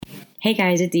Hey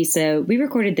guys, it's Issa. We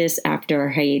recorded this after our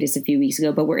hiatus a few weeks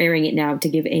ago, but we're airing it now to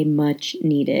give a much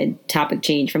needed topic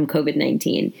change from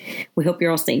COVID-19. We hope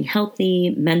you're all staying healthy,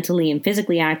 mentally and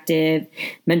physically active,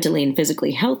 mentally and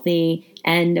physically healthy,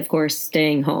 and of course,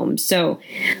 staying home. So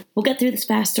we'll get through this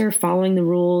faster, following the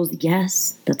rules.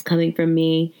 Yes, that's coming from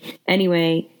me.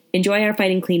 Anyway, enjoy our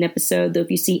Fighting Clean episode, though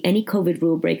if you see any COVID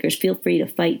rule breakers, feel free to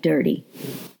fight dirty.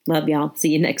 Love y'all. See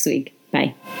you next week.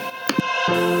 Bye.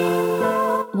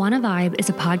 Wanna Vibe is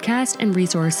a podcast and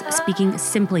resource speaking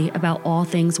simply about all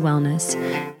things wellness.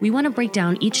 We want to break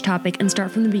down each topic and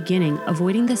start from the beginning,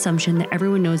 avoiding the assumption that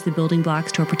everyone knows the building blocks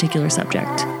to a particular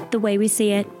subject. The way we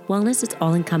see it, wellness is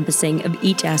all-encompassing of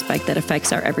each aspect that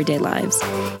affects our everyday lives.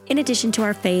 In addition to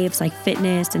our faves like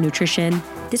fitness and nutrition,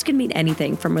 this could mean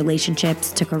anything from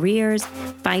relationships to careers,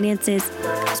 finances,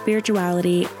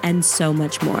 spirituality, and so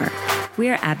much more. We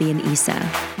are Abby and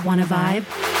Issa. Wanna Vibe?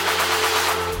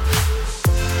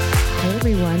 Hey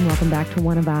everyone, welcome back to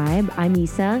Wanna Vibe. I'm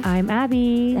Issa. I'm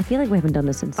Abby. I feel like we haven't done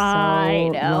this in so long. I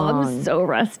know, I'm so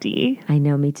rusty. I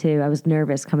know, me too. I was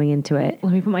nervous coming into it.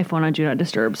 Let me put my phone on Do Not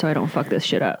Disturb so I don't fuck this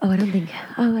shit up. I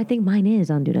think mine is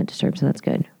on Do Not Disturb, so that's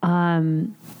good.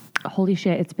 Holy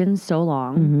shit, it's been so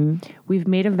long. Mm-hmm. We've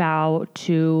made a vow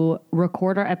to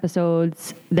record our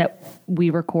episodes that we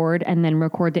record and then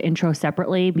record the intro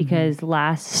separately because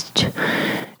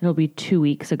it'll be 2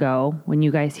 weeks ago when you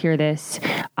guys hear this.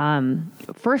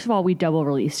 First of all, we double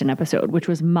released an episode, which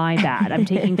was my bad. I'm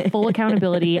taking full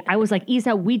accountability. I was like,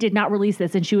 Issa, we did not release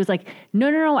this. And she was like,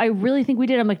 no, I really think we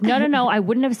did. I'm like, no, I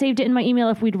wouldn't have saved it in my email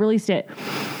if we'd released it.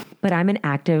 But I'm an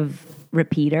active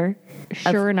repeater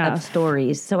of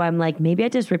stories. So I'm like, maybe I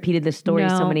just repeated the story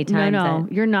so many times. No,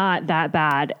 you're not that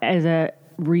bad as a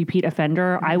repeat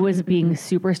offender. I was being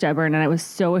super stubborn and I was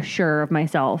so sure of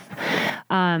myself.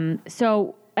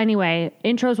 So anyway,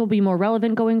 intros will be more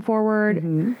relevant going forward.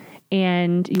 Mm-hmm.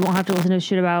 And you won't have to listen to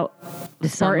shit about the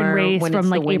Spartan race from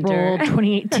like April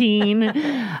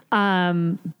 2018.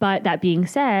 But that being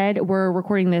said, we're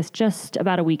recording this just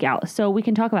about a week out, so we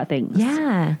can talk about things.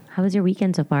 Yeah. How was your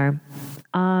weekend so far?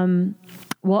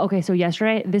 Well, okay, so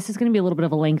yesterday, this is going to be a little bit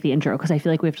of a lengthy intro because I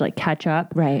feel like we have to like catch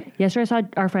up. Right. Yesterday, I saw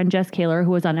our friend Jess Kaler,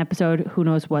 who was on episode Who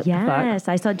Knows What the Fuck. Yes,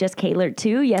 I saw Jess Kaler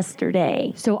too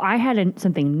yesterday. So I had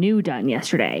something new done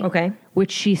yesterday. Okay. Which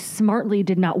she smartly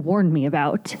did not warn me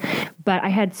about. But I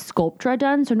had Sculptra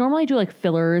done. So normally I do like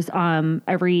fillers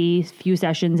every few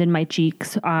sessions in my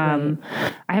cheeks. I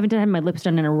haven't had my lips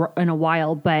done in a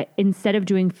while, but instead of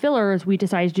doing fillers, we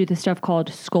decided to do this stuff called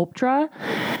Sculptra.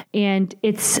 And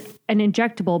it's an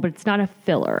injectable, but it's not a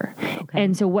filler. Okay.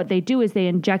 And so what they do is they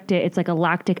inject it. It's like a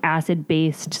lactic acid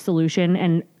based solution.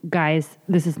 And guys,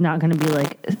 this is not going to be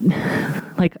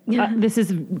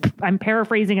I'm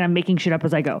paraphrasing and I'm making shit up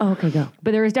as I go. Oh, okay, go.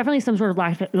 But there is definitely some sort of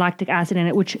lactic acid in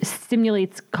it, which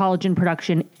stimulates collagen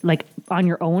production like on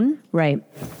your own. Right.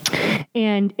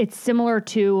 And it's similar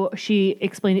to, she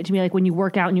explained it to me, like when you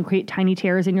work out and you create tiny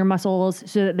tears in your muscles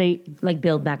so that they like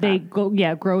build back up.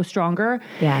 Grow stronger.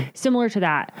 Yeah. Similar to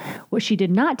that. What she did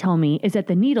not tell me is that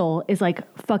the needle is like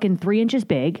fucking 3 inches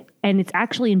big and it's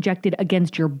actually injected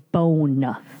against your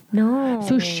bone. No.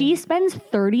 So she spends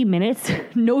 30 minutes,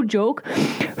 no joke,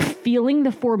 feeling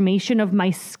the formation of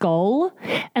my skull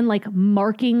and like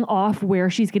marking off where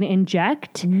she's going to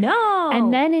inject. No.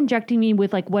 And then injecting me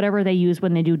with like whatever they use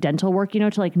when they do dental work,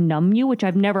 to like numb you, which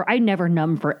I never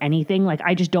numb for anything. Like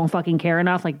I just don't fucking care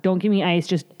enough. Like don't give me ice.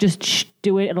 Just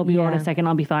do it. It'll be over in a second.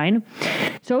 I'll be fine.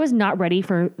 So I was not ready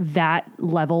for that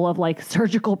level of like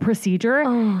surgical procedure.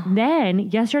 Oh. Then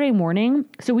yesterday morning,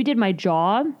 so we did my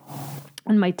jaw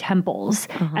and my temples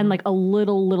and like a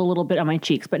little bit on my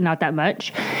cheeks, but not that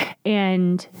much.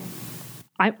 And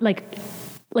I like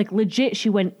legit, she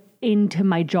went into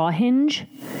my jaw hinge.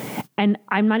 And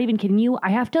I'm not even kidding you. I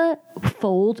have to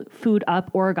fold food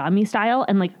up origami style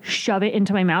and like shove it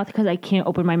into my mouth because I can't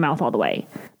open my mouth all the way.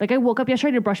 Like I woke up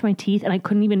yesterday to brush my teeth and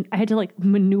I had to like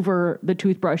maneuver the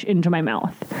toothbrush into my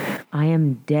mouth. I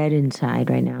am dead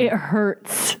inside right now. It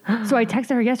hurts. So I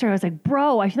texted her yesterday. I was like,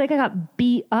 bro, I feel like I got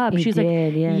beat up. She's like,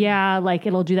 yeah, like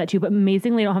it'll do that too. But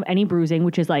amazingly, I don't have any bruising,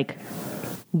 which is like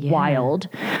wild.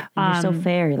 You're so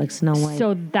fair. You're like Snow White.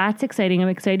 So that's exciting. I'm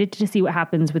excited to see what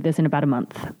happens with this in about a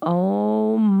month.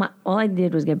 Oh my! All I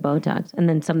did was get Botox, and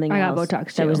then something else. I got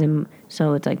Botox that too. was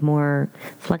so it's like more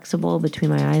flexible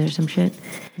between my eyes or some shit.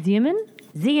 Xeomin?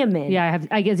 Xeomin. Yeah,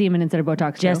 I get Xeomin instead of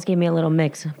Botox Just too. gave me a little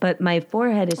mix, but my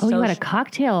forehead is you had a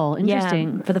cocktail.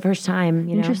 Interesting. Yeah, for the first time,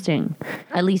 Interesting.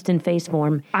 At least in face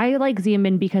form. I like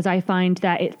Xeomin because I find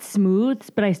that it smooths,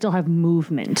 but I still have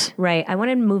movement. Right. I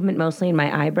wanted movement mostly in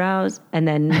my eyebrows, and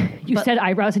then... You said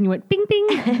eyebrows and you went bing,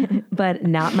 bing. But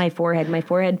not my forehead. My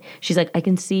forehead, she's like, I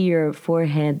can see your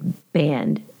forehead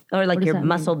band. Or like your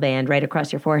muscle band right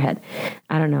across your forehead.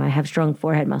 I don't know. I have strong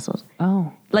forehead muscles.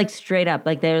 Oh. Like straight up.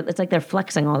 Like it's like they're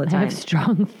flexing all the time. I have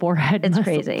strong forehead It's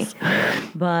muscles. crazy.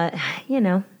 But,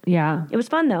 Yeah. it was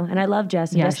fun though. And I love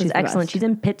Jess. Yeah, Jess she's is the excellent. best. She's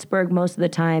in Pittsburgh most of the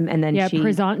time. And then she...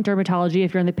 Présent Dermatology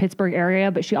if you're in the Pittsburgh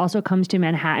area, but she also comes to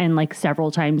Manhattan like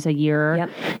several times a year. Yep.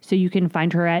 So you can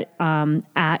find her at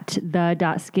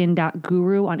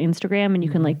the.skin.guru on Instagram, and you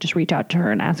can like just reach out to her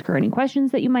and ask her any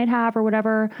questions that you might have or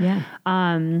whatever. Yeah.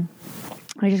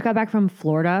 I just got back from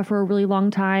Florida for a really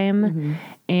long time,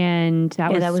 and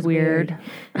that was weird.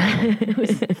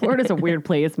 Florida's a weird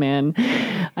place, man.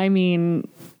 I mean,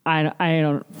 I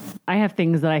have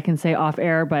things that I can say off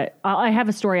air, but I have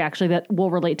a story actually that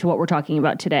will relate to what we're talking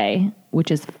about today,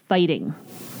 which is fighting.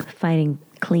 Fighting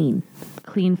clean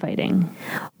Fighting.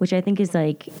 Which I think is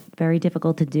like very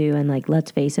difficult to do. And like,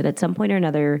 let's face it, at some point or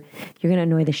another, you're going to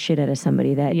annoy the shit out of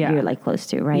somebody that you're like close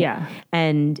to, right? Yeah.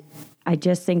 And I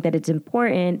just think that it's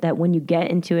important that when you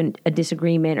get into a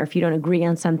disagreement, or if you don't agree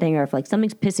on something, or if like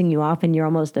something's pissing you off and you're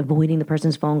almost avoiding the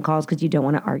person's phone calls because you don't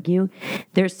want to argue,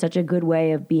 there's such a good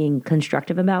way of being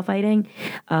constructive about fighting,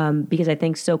 because I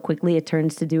think so quickly it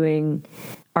turns to doing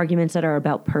arguments that are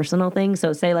about personal things.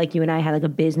 So say like you and I had like a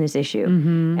business issue,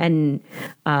 and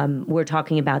we're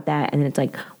talking about that, and then it's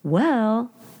like,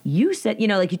 well, you said,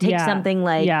 like you take something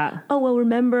like, oh, well,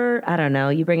 remember, I don't know,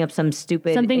 you bring up some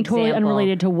stupid something example. Totally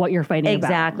unrelated to what you're fighting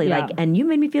exactly, about. Like, and you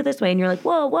made me feel this way, and you're like,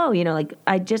 whoa, like,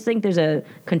 I just think there's a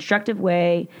constructive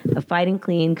way of fighting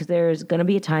clean, because there's going to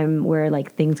be a time where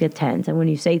like things get tense, and when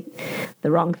you say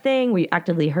the wrong thing, where you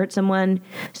actively hurt someone.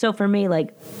 So for me,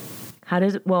 like, I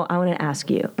want to ask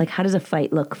you, like, how does a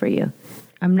fight look for you?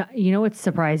 I'm not, what's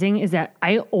surprising is that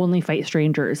I only fight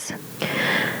strangers.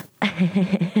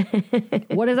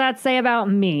 What does that say about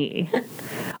me?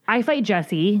 I fight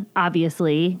Jesse,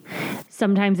 obviously.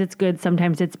 Sometimes it's good,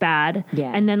 sometimes it's bad.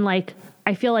 Yeah. And then like,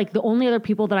 I feel like the only other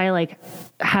people that I like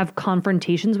have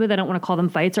confrontations with, I don't want to call them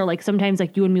fights, are like sometimes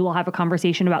like you and me will have a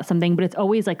conversation about something, but it's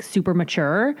always like super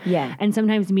mature. Yeah. And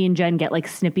sometimes me and Jen get like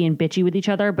snippy and bitchy with each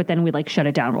other, but then we like shut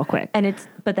it down real quick.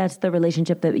 But that's the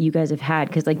relationship that you guys have had.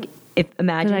 Because like,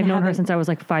 imagine I've known her since I was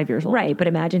like 5 years old. Right. But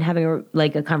imagine having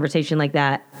a conversation like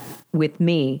that with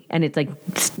me, and it's like,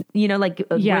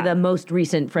 we're the most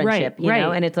recent friendship, you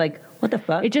know, and it's like, what the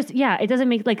fuck? It just, it doesn't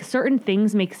make like certain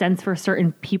things make sense for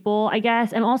certain people, I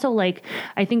guess. And also like,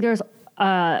 I think there's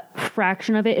a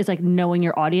fraction of it is like knowing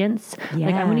your audience. Yeah.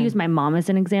 Like I'm going to use my mom as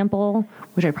an example,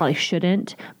 which I probably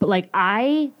shouldn't, but like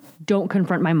I don't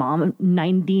confront my mom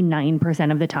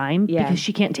 99% of the time because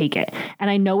she can't take it. And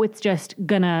I know it's just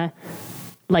gonna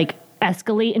like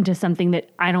escalate into something that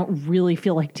I don't really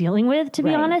feel like dealing with, to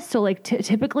be honest. So like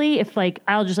typically if like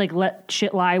I'll just like let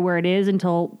shit lie where it is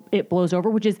until it blows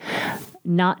over, which is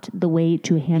not the way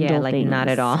to handle things. Not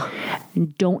at all.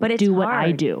 Don't do what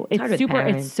I do. It's super,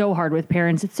 it's so hard with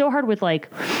parents. It's so hard with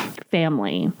like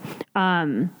family.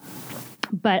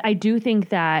 But I do think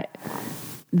that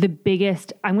the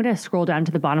biggest, I'm going to scroll down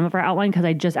to the bottom of our outline because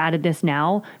I just added this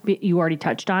now, but you already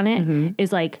touched on it,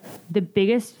 is like the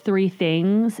biggest 3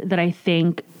 things that I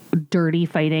think dirty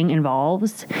fighting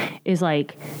involves is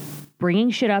like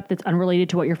bringing shit up that's unrelated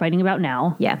to what you're fighting about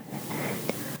now. Yeah.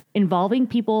 Involving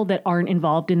people that aren't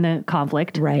involved in the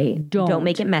conflict. Right. Don't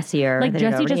make it messier. Like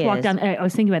Jesse just walked down. I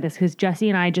was thinking about this because Jesse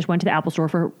and I just went to the Apple store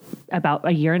for about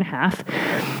a year and a half.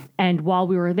 And while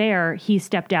we were there, he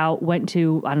stepped out, went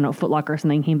to, I don't know, Foot Locker or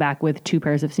something, came back with 2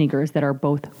 pairs of sneakers that are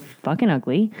both fucking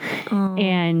ugly. Aww.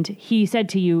 And he said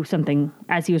to you something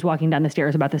as he was walking down the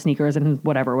stairs about the sneakers and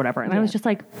whatever. And I was just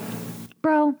like,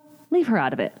 bro, leave her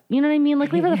out of it. You know what I mean?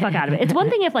 Like, leave her the fuck out of it. It's one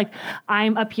thing if like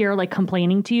I'm up here like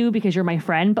complaining to you because you're my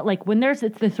friend, but like when it's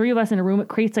the 3 of us in a room, it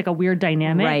creates like a weird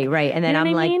dynamic. Right. And then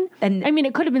I'm like, and I mean,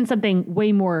 it could have been something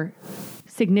way more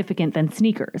significant than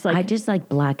sneakers. Like I just like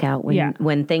black out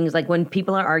when things like when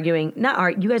people are arguing,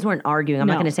 you guys weren't arguing. I'm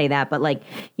not going to say that, but like,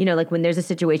 like when there's a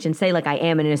situation, say like I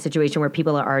am in a situation where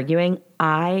people are arguing.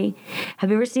 Have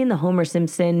you ever seen the Homer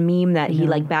Simpson meme that he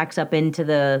like backs up into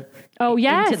the Oh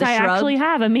yes, I actually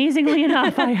have. Amazingly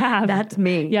enough, I have. That's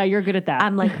me. Yeah, you're good at that.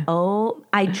 I'm like,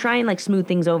 I try and like smooth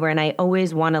things over, and I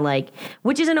always want to like,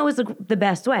 which isn't always the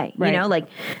best way, right. Like,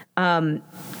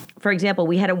 for example,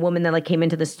 we had a woman that like came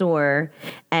into the store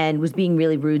and was being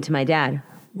really rude to my dad.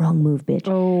 wrong move, bitch.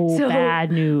 Oh, so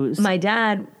bad news. My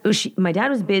dad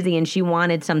was busy and she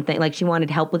wanted something, like she wanted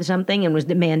help with something and was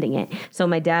demanding it. So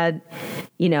my dad,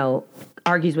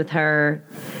 argues with her.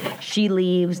 She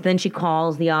leaves. Then she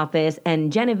calls the office,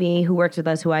 and Genevieve, who works with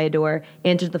us, who I adore,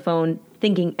 answers the phone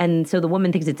thinking, and so the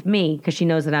woman thinks it's me because she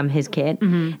knows that I'm his kid.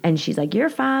 Mm-hmm. And she's like, your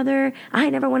father, I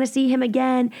never want to see him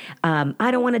again. I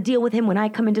don't want to deal with him when I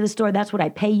come into the store. That's what I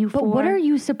pay you for. But what are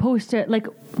you supposed to, like,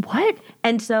 what?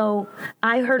 And so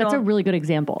I heard That's a really good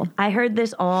example. I heard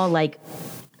this all like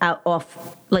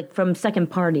off, like from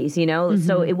second parties, Mm-hmm.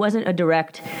 So it wasn't a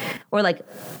direct, or like,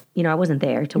 I wasn't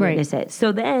there to witness it.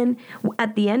 So then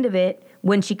at the end of it,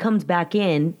 when she comes back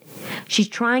in, she's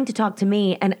trying to talk to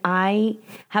me, and I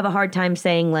have a hard time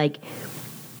saying like,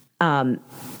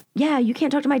 yeah, you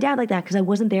can't talk to my dad like that because I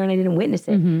wasn't there and I didn't witness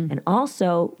it. Mm-hmm. And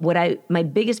also my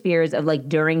biggest fears of like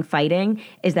during fighting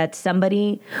is that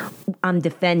somebody I'm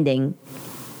defending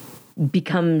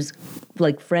becomes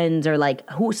like friends, or like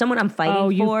someone I'm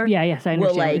fighting for. Yeah, yes, I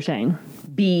understand what you're saying.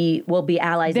 Will be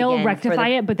allies. They'll again rectify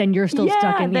it, but then you're still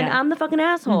stuck in. Then I'm the fucking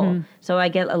asshole. Mm-hmm. So I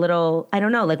get a little, I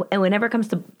don't know, like, and whenever it comes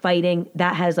to fighting,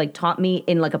 that has like taught me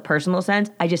in like a personal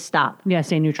sense, I just stop. Yeah,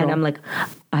 stay neutral. And I'm like,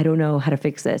 I don't know how to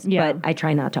fix this, but I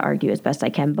try not to argue as best I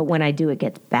can. But when I do, it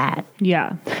gets bad.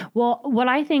 Yeah. Well, what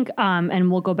I think,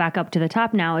 and we'll go back up to the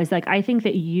top now, is like, I think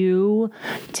that you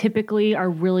typically are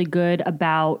really good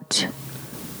about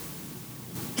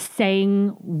saying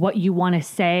what you want to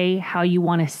say, how you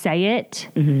want to say it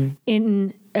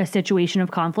in a situation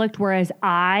of conflict. Whereas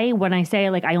when I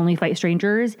say like I only fight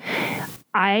strangers,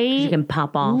 you can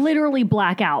pop off, literally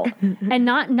black out, and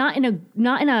not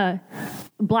in a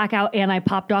blackout and I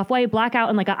popped off way, blackout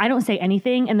and like I don't say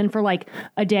anything, and then for like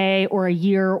a day or a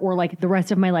year or like the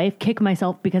rest of my life kick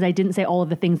myself because I didn't say all of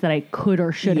the things that I could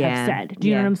or should have said. Do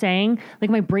you know what I'm saying? Like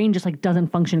my brain just like doesn't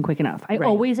function quick enough. I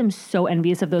always am so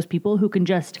envious of those people who can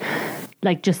just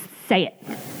say it.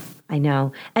 I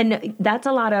know. And that's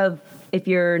a lot of, if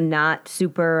you're not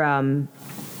super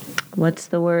what's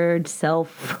the word?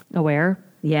 Self-aware?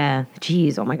 Yeah.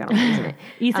 Jeez. Oh my God. I'm losing it.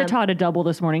 Issa taught a double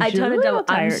this morning. I taught a double.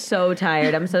 I'm so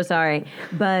tired. I'm so sorry.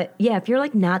 But yeah, if you're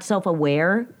like not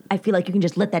self-aware, I feel like you can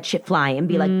just let that shit fly and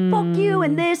be like, fuck you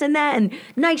and this and that and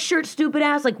nice shirt, stupid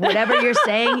ass, like whatever you're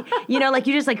saying, like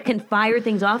you just like can fire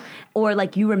things off, or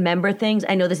like you remember things.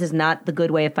 I know this is not the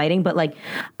good way of fighting, but like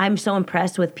I'm so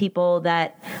impressed with people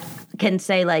that can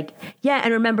say like, yeah,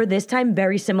 and remember this time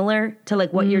very similar to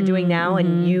like what you're doing now,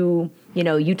 and you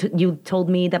told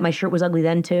me that my shirt was ugly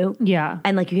then too. Yeah.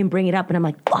 And like you can bring it up, and I'm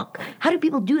like, fuck, how do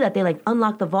people do that? They like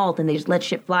unlock the vault and they just let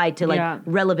shit fly to like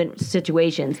relevant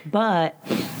situations. But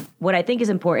what I think is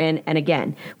important, and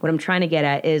again, what I'm trying to get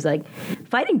at is like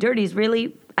fighting dirty is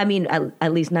really, I mean,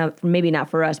 at least not, maybe not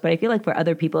for us, but I feel like for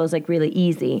other people it's like really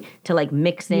easy to like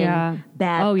mix in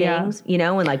bad things,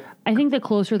 and like. I think the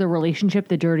closer the relationship,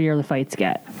 the dirtier the fights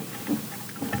get.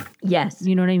 Yes.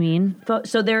 You know what I mean?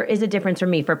 So there is a difference for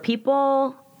me. For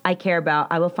people I care about,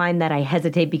 I will find that I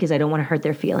hesitate because I don't want to hurt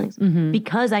their feelings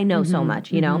because I know so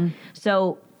much, know?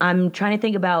 So I'm trying to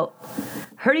think about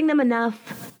hurting them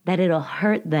enough that it'll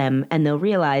hurt them and they'll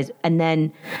realize, and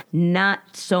then not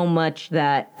so much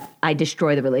that I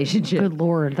destroy the relationship. Good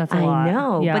Lord, that's a lot. I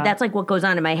know, but that's like what goes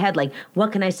on in my head. Like,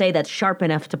 what can I say that's sharp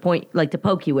enough to to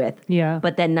poke you with? Yeah.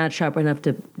 But then not sharp enough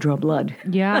to draw blood.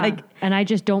 Yeah. And I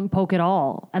just don't poke at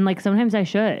all. And like sometimes I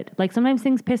should. Like sometimes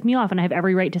things piss me off and I have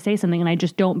every right to say something and I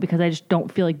just don't, because I just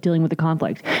don't feel like dealing with the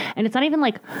conflict. And it's not even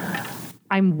like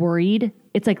I'm worried.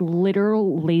 It's like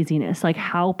literal laziness. Like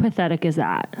how pathetic is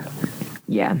that?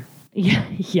 Yeah.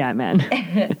 Yeah, man.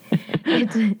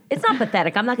 It's not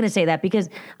pathetic. I'm not going to say that because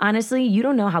honestly, you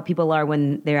don't know how people are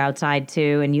when they're outside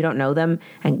too, and you don't know them,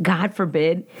 and God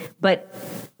forbid. But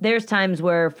there's times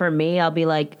where for me, I'll be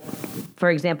like, for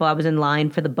example, I was in line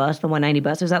for the 190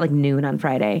 bus. It was at like noon on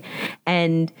Friday,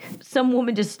 and some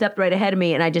woman just stepped right ahead of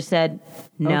me, and I just said,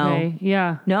 no. Okay,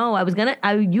 yeah. No, I would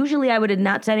have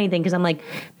not said anything because I'm like,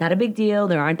 not a big deal.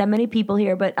 There aren't that many people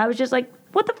here. But I was just like,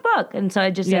 what the fuck? And so I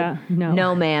just said,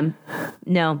 no, ma'am.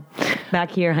 No.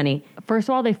 Back here, honey. First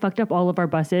of all, they fucked up all of our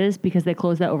buses because they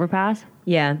closed that overpass.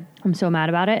 Yeah. I'm so mad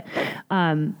about it.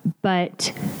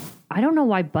 But I don't know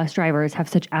why bus drivers have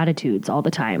such attitudes all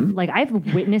the time. Like I've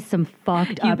witnessed some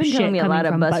fucked up shit. You've been telling me a lot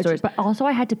of bus stories. But also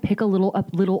I had to pick a little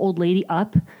old lady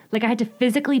up. Like I had to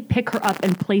physically pick her up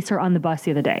and place her on the bus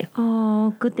the other day.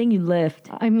 Oh, good thing you lift.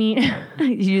 I mean,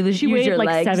 she weighed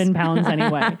like 7 pounds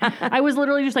anyway. I was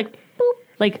literally just like, boop.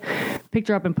 Like, picked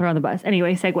her up and put her on the bus.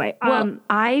 Anyway, segue. Well,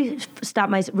 I stopped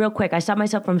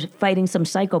myself from fighting some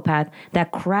psychopath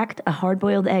that cracked a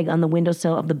hard-boiled egg on the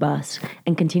windowsill of the bus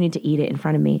and continued to eat it in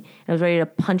front of me. I was ready to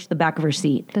punch the back of her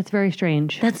seat. That's very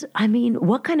strange.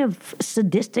 What kind of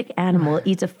sadistic animal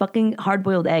eats a fucking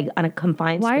hard-boiled egg on a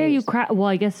confined space? Why are you well,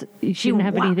 I guess she didn't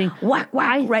have anything. Whack,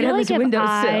 right on this windowsill.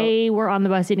 I were on the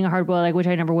bus eating a hard-boiled egg, which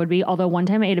I never would be. Although one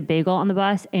time I ate a bagel on the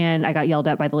bus and I got yelled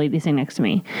at by the lady sitting next to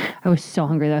me. I was so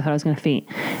hungry that I thought I was going to faint.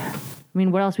 I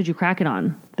mean, what else would you crack it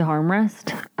on? The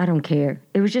armrest? I don't care.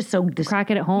 It was just so... Crack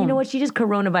it at home. You know what? She just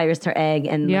coronavirused her egg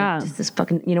and just this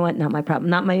fucking... You know what? Not my problem.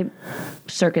 Not my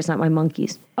circus, not my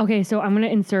monkeys. Okay, so I'm going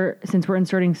to insert, since we're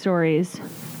inserting stories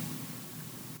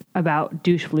about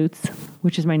douche flutes,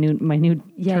 which is my new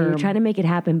Yeah, term. you're trying to make it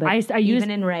happen, but I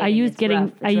used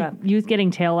getting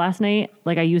tail last night.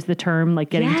 Like I used the term like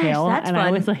getting tail, that's and fun.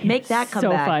 I was like, make that come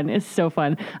so back. fun. It's so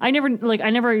fun. I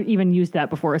never even used that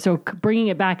before. So bringing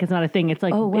it back is not a thing. It's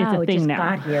like it's a thing just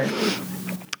now. Got here.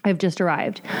 I've just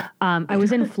arrived. I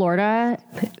was in Florida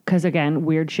because again,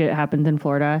 weird shit happens in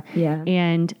Florida. Yeah,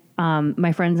 and.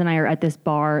 My friends and I are at this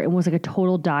bar. It was like a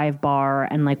total dive bar.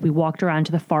 And like we walked around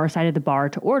to the far side of the bar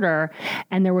to order.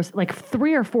 And there was like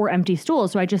 3 or 4 empty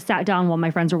stools. So I just sat down while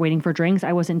my friends were waiting for drinks.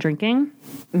 I wasn't drinking.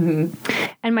 Mm-hmm.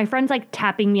 And my friend's like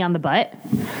tapping me on the butt.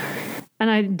 And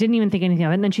I didn't even think anything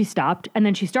of it. And then she stopped. And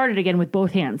then she started again with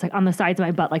both hands, like on the sides of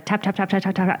my butt, like tap, tap, tap, tap,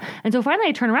 tap, tap, tap. And so finally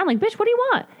I turned around like, bitch, what do you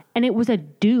want? And it was a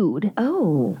dude.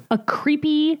 Oh. A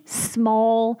creepy,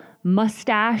 small,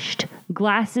 mustached,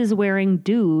 glasses-wearing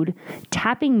dude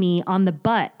tapping me on the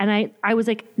butt. And I was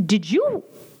like, did you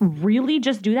really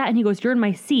just do that? And he goes, you're in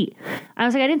my seat. I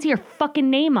was like, I didn't see your fucking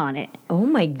name on it. Oh,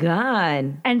 my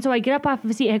God. And so I get up off of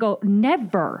the seat and I go,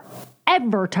 never,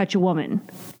 ever touch a woman.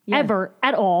 Yeah. Ever,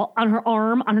 at all, on her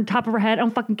arm, on her top of her head. I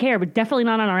don't fucking care, but definitely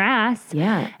not on her ass.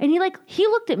 Yeah. And he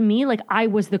looked at me like I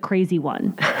was the crazy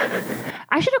one.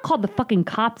 I should have called the fucking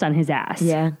cops on his ass.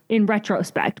 Yeah. In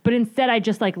retrospect. But instead I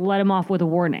just like let him off with a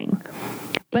warning.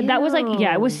 But that was like,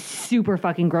 yeah, it was super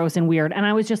fucking gross and weird. And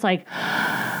I was just like,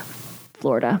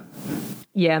 Florida.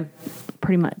 Yeah.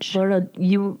 Pretty much. Florida,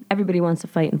 everybody wants to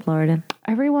fight in Florida.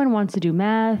 Everyone wants to do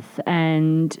meth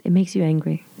and... It makes you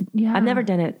angry. Yeah. I've never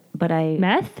done it, but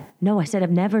Meth? No, I said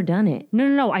I've never done it.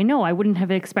 No, I know. I wouldn't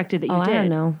have expected that you did. I don't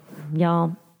know.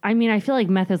 Y'all. I mean, I feel like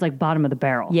meth is like bottom of the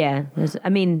barrel. Yeah.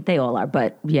 They all are,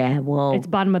 but yeah, well... It's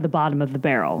bottom of the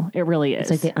the It really is.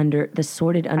 It's like the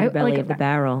sordid underbelly of the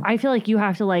barrel. I feel like you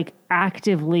have to like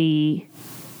actively...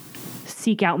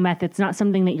 seek out meth. It's not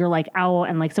something that you're like out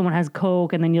and like someone has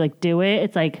coke and then you like do it.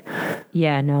 It's like,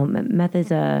 yeah, no, meth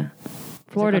is a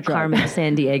Florida drug. Carmen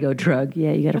San Diego drug.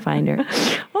 Yeah, you got to find her.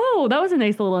 Oh, that was a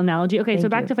nice little analogy. Okay, so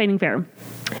back to fighting fair.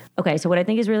 Okay, so what I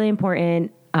think is really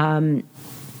important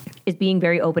is being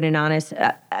very open and honest.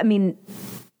 I mean,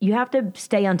 you have to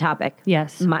stay on topic.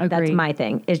 Yes, that's my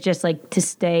thing. It's just like to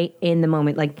stay in the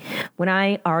moment. Like when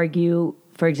I argue,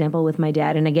 for example, with my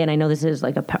dad, and again, I know this is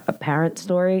like a parent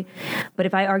story, but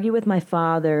if I argue with my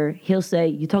father, he'll say,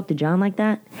 you talk to John like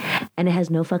that? And it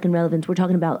has no fucking relevance. We're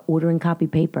talking about ordering copy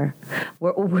paper.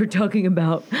 We're talking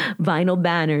about vinyl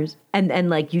banners.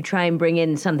 And like you try and bring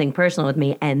in something personal with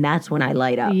me, and that's when I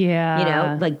light up. Yeah. You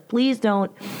know, like please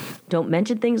don't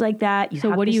mention things like that. So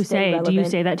what do you say? Relevant. Do you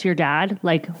say that to your dad?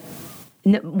 Like...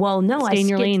 No, stay in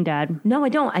your lane, Dad. No, I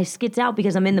don't. I skits out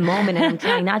because I'm in the moment and I'm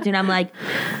trying not to. And I'm like,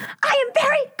 I am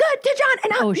very good to John.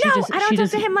 And I don't talk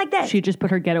to him like that. She just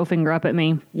put her ghetto finger up at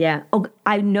me. Yeah. Oh,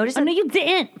 I noticed. Oh, no, you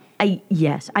didn't. I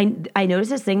noticed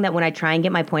this thing that when I try and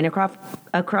get my point across,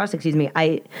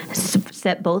 I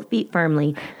set both feet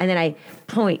firmly and then I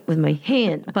point with my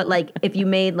hand. But like if you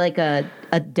made like a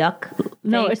duck.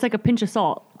 No, it's like a pinch of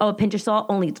salt. Oh, a pinch of salt,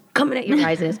 only it's coming at your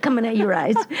eyes and it's coming at your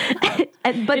eyes.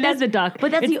 But that's a duck.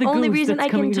 But that's the only reason I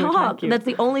can talk. That's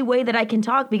the only way that I can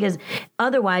talk because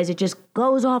otherwise it just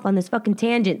goes off on this fucking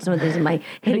tangent. So this is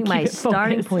hitting my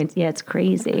starting points. Yeah, it's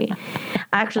crazy.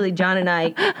 Actually, John and I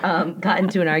got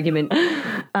into an argument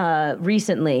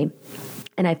recently.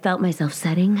 And I felt myself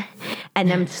setting,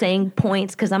 and I'm saying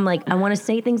points because I'm like, I want to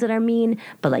say things that are mean,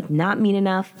 but like not mean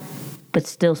enough, but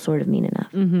still sort of mean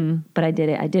enough. Mm-hmm. But I did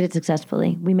it. I did it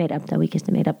successfully. We made up though. We kissed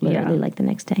and made up literally like the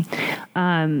next day.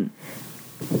 I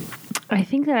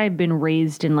think that I've been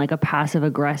raised in like a passive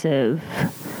aggressive,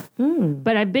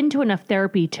 but I've been to enough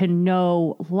therapy to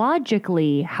know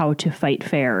logically how to fight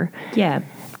fair. Yeah.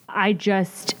 I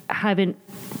just haven't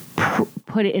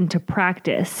put it into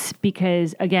practice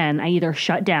because, again, I either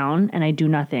shut down and I do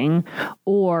nothing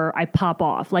or I pop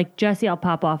off. Like Jesse, I'll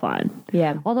pop off on.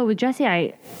 Yeah. Although with Jesse,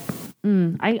 I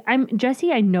I'm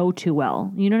Jesse. I know too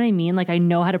well. You know what I mean? Like I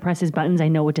know how to press his buttons. I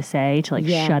know what to say to like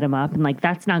shut him up, and like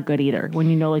that's not good either. When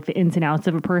you know like the ins and outs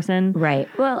of a person, right?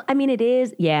 Well, I mean, it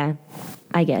is. Yeah,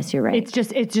 I guess you're right.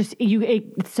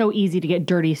 It's so easy to get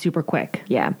dirty super quick.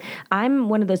 Yeah, I'm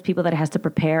one of those people that has to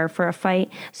prepare for a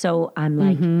fight. So I'm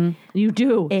like, you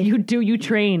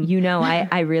train. You know,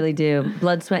 I really do.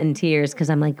 Blood, sweat, and tears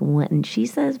because I'm like, when she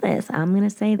says this, I'm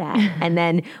gonna say that, and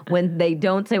then when they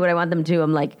don't say what I want them to,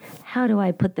 I'm like, how do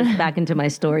I put this back into my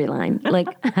storyline? Like,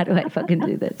 how do I fucking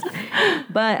do this?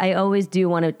 But I always do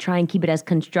want to try and keep it as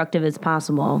constructive as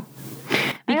possible.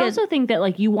 I also think that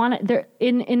like you want there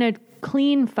in a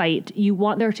clean fight, you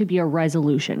want there to be a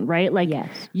resolution, right? Like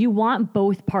you want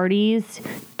both parties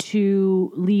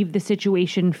to leave the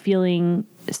situation feeling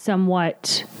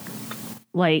somewhat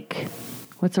like,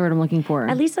 what's the word I'm looking for?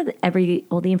 At least that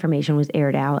all the information was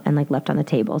aired out and like left on the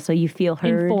table, so you feel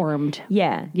heard, informed.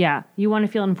 Yeah. You want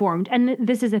to feel informed, and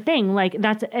this is a thing. Like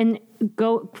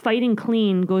fighting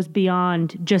clean goes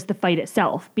beyond just the fight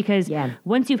itself, because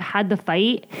once you've had the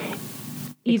fight,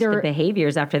 either it's the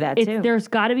behaviors after that too. There's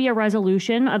got to be a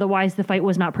resolution, otherwise the fight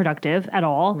was not productive at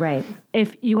all. Right.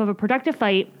 If you have a productive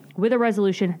fight with a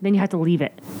resolution, then you have to leave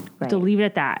it. You have to leave it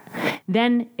at that.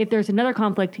 Then if there's another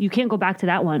conflict, you can't go back to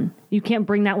that one. You can't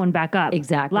bring that one back up.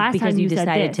 Exactly. Because you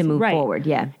decided to move forward.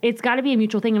 Yeah. It's got to be a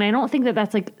mutual thing. And I don't think that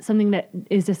that's like something that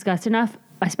is discussed enough,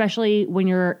 especially when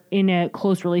you're in a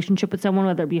close relationship with someone,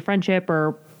 whether it be a friendship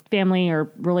or family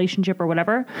or relationship or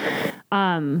whatever.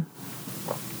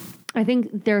 I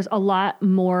think there's a lot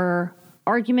more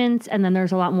arguments and then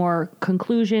there's a lot more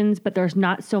conclusions, but there's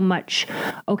not so much,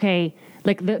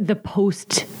 like the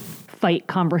post-fight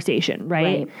conversation,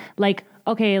 right? Like,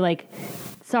 okay, like,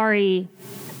 sorry,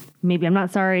 maybe I'm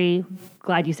not sorry,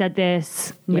 glad you said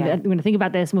this, I'm going to think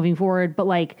about this moving forward, but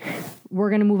like, we're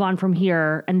going to move on from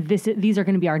here, and these are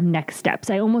going to be our next steps.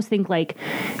 I almost think like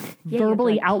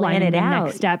verbally outlining the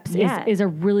next steps is a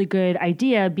really good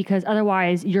idea, because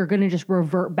otherwise you're going to just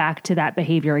revert back to that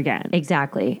behavior again.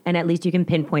 Exactly. And at least you can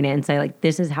pinpoint it and say like,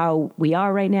 this is how we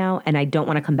are right now, and I don't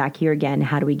want to come back here again.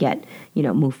 How do we get,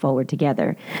 move forward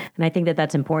together? And I think that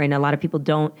that's important. A lot of people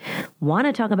don't want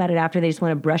to talk about it after. They just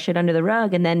want to brush it under the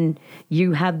rug, and then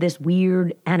you have this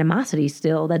weird animosity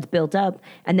still that's built up,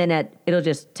 and then it'll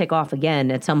just tick off again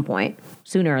at some point,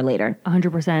 sooner or later.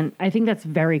 100%. I think that's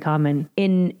very common.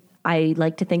 I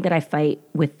like to think that I fight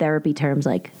with therapy terms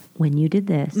like, when you did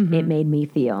this, it made me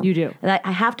feel. You do. And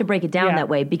I have to break it down that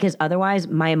way, because otherwise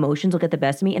my emotions will get the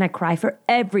best of me and I cry for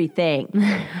everything.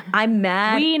 I'm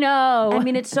mad. We know. I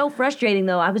mean, it's so frustrating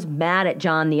though. I was mad at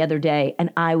John the other day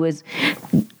and I was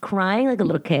crying like a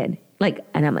little kid.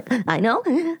 And I'm like, I know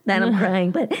that I'm crying,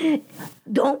 but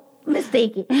don't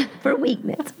mistake it for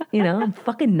weakness. I'm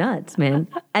fucking nuts, man.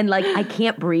 And I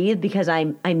can't breathe because I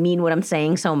mean what I'm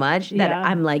saying so much that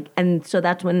I'm like, and so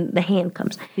that's when the hand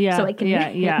comes. Yeah. So I can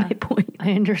make my point.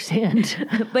 I understand.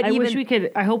 But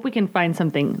I hope we can find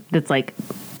something that's like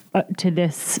to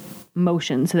this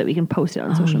motion so that we can post it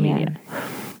on social media.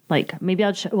 Like maybe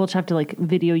we'll just have to like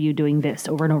video you doing this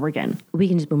over and over again. We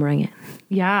can just boomerang it.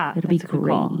 Yeah. It'll be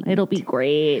great. It'll be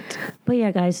great. But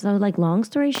yeah, guys, so long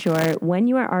story short, when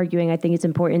you are arguing, I think it's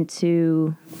important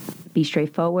to be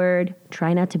straightforward.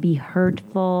 Try not to be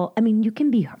hurtful. I mean, you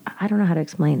can be, I don't know how to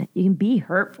explain it. You can be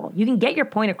hurtful. You can get your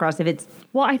point across if it's...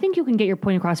 Well, I think you can get your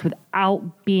point across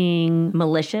without being...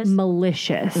 Malicious?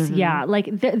 Mm-hmm. Yeah.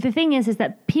 Like the thing is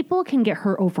that people can get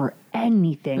hurt over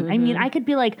anything. I mean, I could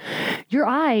be like, your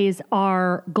eyes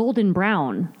are golden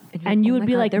brown. And you would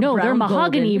be like, no, they're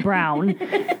mahogany brown.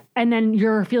 And then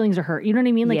your feelings are hurt. You know what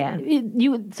I mean?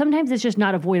 Like sometimes it's just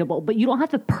not avoidable, but you don't have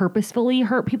to purposefully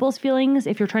hurt people's feelings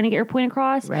if you're trying to get your point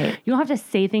across. Right. You don't have to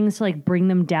say things to like bring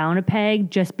them down a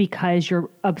peg just because you're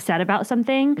upset about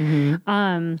something.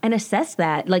 And assess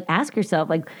that. Like ask yourself,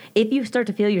 like if you start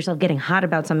to feel yourself getting hot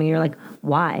about something, you're like,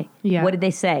 why? Yeah. What did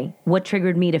they say? What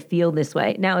triggered me to feel this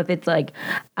way? Now, if it's like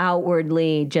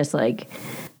outwardly just like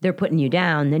they're putting you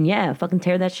down, then fucking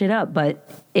tear that shit up. But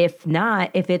if not,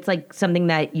 if it's like something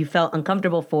that you felt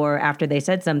uncomfortable for after they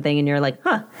said something and you're like,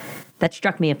 that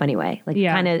struck me a funny way. Like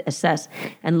kind of assess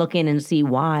and look in and see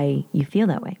why you feel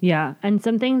that way. Yeah. And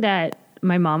something that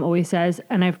my mom always says,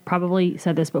 and I've probably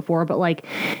said this before, but like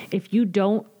if you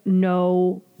don't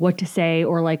know what to say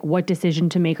or like what decision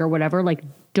to make or whatever, like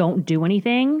don't do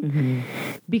anything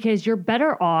because you're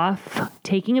better off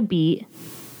taking a beat,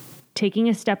 taking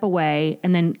a step away,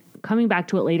 and then coming back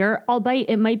to it later, albeit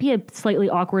it might be a slightly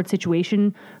awkward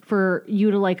situation for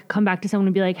you to like come back to someone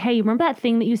and be like, hey, remember that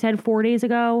thing that you said 4 days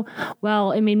ago?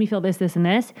 Well, it made me feel this, this, and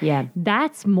this. Yeah.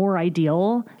 That's more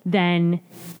ideal than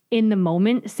in the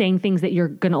moment saying things that you're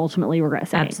going to ultimately regret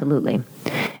saying. Absolutely.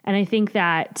 And I think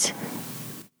that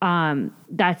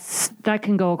that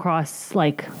can go across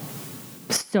like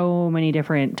so many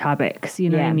different topics. You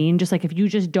know what I mean? Just like if you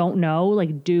just don't know,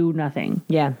 like do nothing.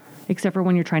 Yeah. Except for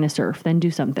when you're trying to surf, then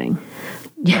do something.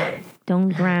 Yeah. Don't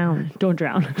drown. Don't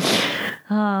drown.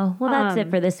 Oh, well, that's it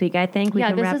for this week. I think we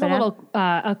can wrap it up. Yeah, this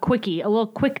is a quickie, a little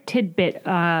quick tidbit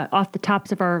off the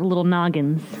tops of our little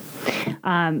noggins.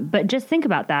 But just think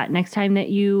about that next time that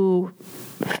you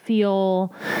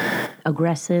feel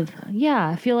aggressive.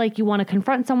 Yeah, feel like you want to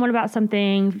confront someone about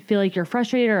something, feel like you're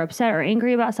frustrated or upset or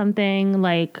angry about something,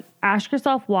 like ask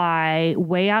yourself why,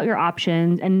 weigh out your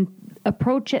options, and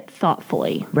approach it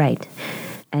thoughtfully. Right.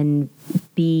 And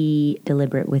be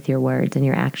deliberate with your words and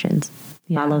your actions.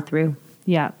 Yeah. Follow through.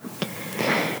 Yeah.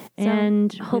 So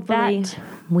and hopefully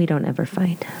we don't ever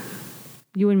fight.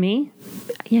 You and me?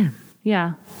 Yeah.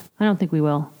 Yeah. I don't think we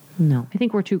will. No. I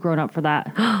think we're too grown up for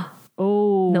that.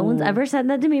 Oh. No one's ever said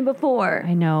that to me before.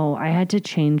 I know. I had to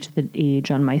change the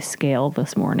age on my scale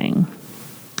this morning.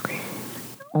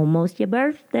 Almost your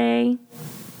birthday.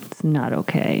 It's not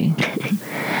okay.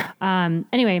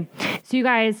 Anyway, so you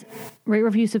guys rate,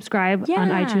 review, subscribe on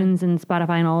iTunes and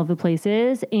Spotify and all of the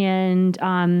places. And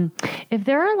if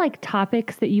there are like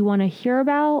topics that you want to hear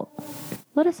about,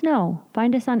 let us know.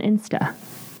 Find us on Insta.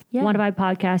 Yeah. Wanna Vibe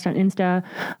Podcast on Insta,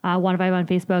 Wanna Vibe on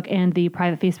Facebook, and the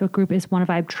private Facebook group is Wanna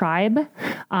Vibe Tribe.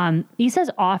 Issa's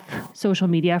off social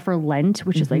media for Lent,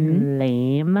 which is like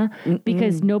lame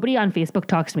because nobody on Facebook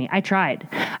talks to me. I tried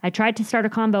to start a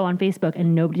combo on Facebook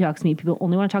and nobody talks to me. People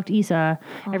only want to talk to Issa.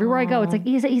 Everywhere I go, it's like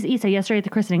Issa. Yesterday at the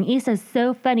christening, Issa's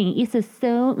so funny. Issa's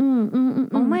so.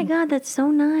 Oh my God, that's so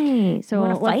nice. So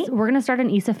we're gonna start an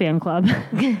Issa fan club,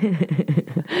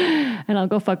 and I'll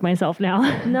go fuck myself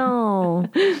now. No.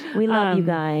 We love you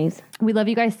guys. We love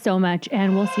you guys so much,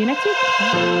 and we'll see you next week.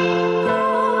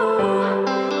 Bye.